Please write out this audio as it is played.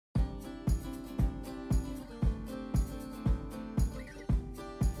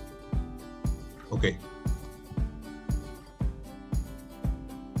Okay.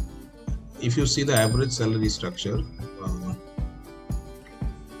 If you see the average salary structure,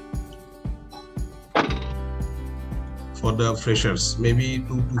 for the freshers, maybe 2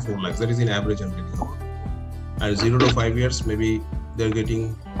 to 4 lakhs. That is in average I'm getting about. And 0 to 5 years, maybe they're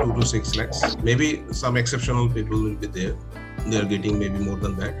getting 2 to 6 lakhs. Maybe some exceptional people will be there. They're getting maybe more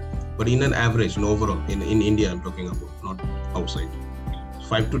than that. But in an average, in overall, in India, I'm talking about, not outside.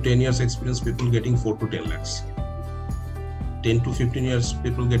 5 to 10 years experience, people getting 4 to 10 lakhs. 10 to 15 years,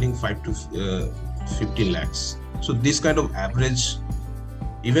 people getting 5 to 15 lakhs. So this kind of average,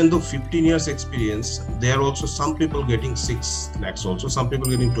 even though 15 years experience, there are also some people getting 6 lakhs also, some people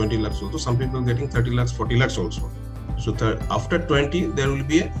getting 20 lakhs also, some people getting 30 lakhs, 40 lakhs also. So after 20, there will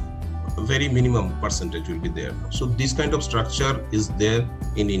be a very minimum percentage will be there. So this kind of structure is there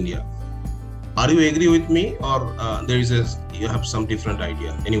in India. Are you agree with me, or you have some different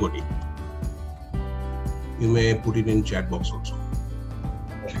idea? Anybody? You may put it in chat box also.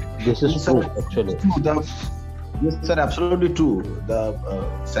 This is true, actually. Yes, sir, absolutely true. The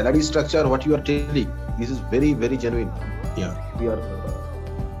salary structure, what you are telling, this is very, very genuine. Yeah. We are.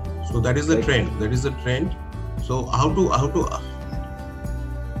 So that is the trend. That is the trend. So how to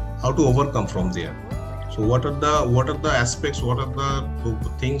overcome from there? So what are the aspects? What are the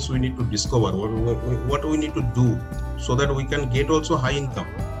things we need to discover? What we need to do so that we can get also high income,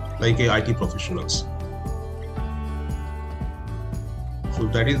 like IT professionals? So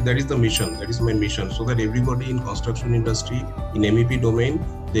that is the mission. That is my mission. So that everybody in construction industry, in MEP domain,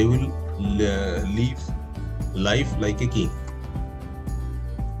 they will live life like a king.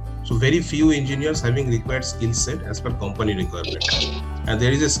 So very few engineers having required skill set as per company requirement, and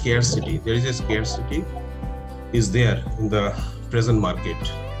there is a scarcity. Is there in the present market,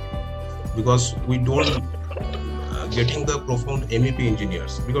 because we don't getting the profound MEP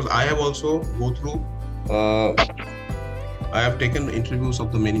engineers. Because I have also go through. I have taken interviews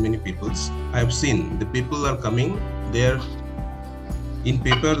of the many peoples. I have seen the people are coming. They are in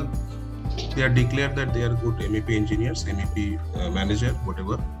paper. They are declared that they are good MEP engineers, MEP manager,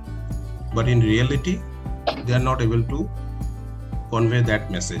 whatever. But in reality, they are not able to convey that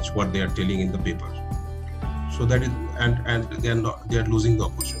message, what they are telling in the paper. So that is, and they are losing the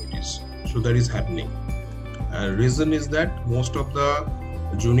opportunities. So that is happening. Reason is that most of the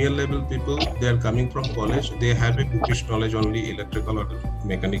junior level people, they are coming from college. They have a bookish knowledge only electrical or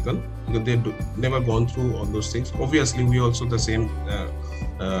mechanical, because they never gone through all those things. Obviously, we also the same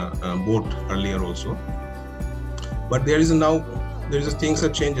boat earlier also. But there is things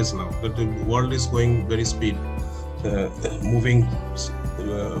that changes now. That the world is going very speed, moving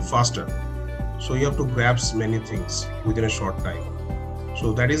faster. So you have to grasp many things within a short time.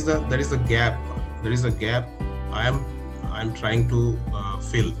 So that is the gap. There is a gap. I'm trying to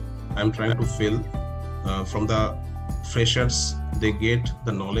fill. I'm trying to fill from the freshers. They get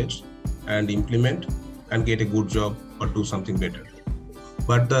the knowledge and implement and get a good job or do something better.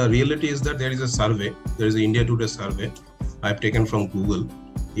 But the reality is that there is a survey. There is an India Today survey I've taken from Google.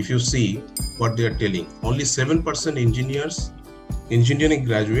 If you see what they are telling, only 7% engineering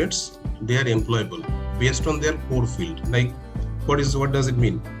graduates, they are employable based on their core field. Like, what does it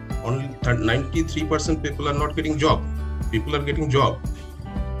mean? Only 93% people are not getting job. People are getting job,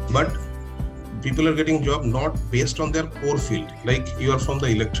 but people are getting job not based on their core field. Like, you are from the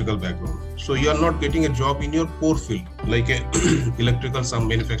electrical background, so you are not getting a job in your core field, like a electrical, some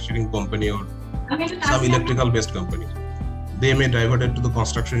manufacturing company or some electrical based company. They may divert it to the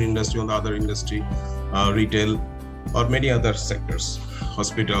construction industry or the other industry, retail, or many other sectors,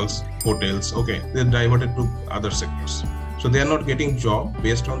 hospitals, hotels. Okay, they diverted to other sectors. So they are not getting job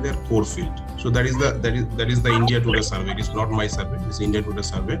based on their core field. So that is the India Today survey. It is not my survey. It is India Today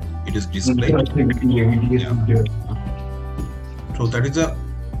survey. It is displayed. Yeah. So that is a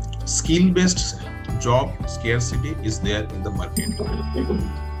skill-based job scarcity is there in the market.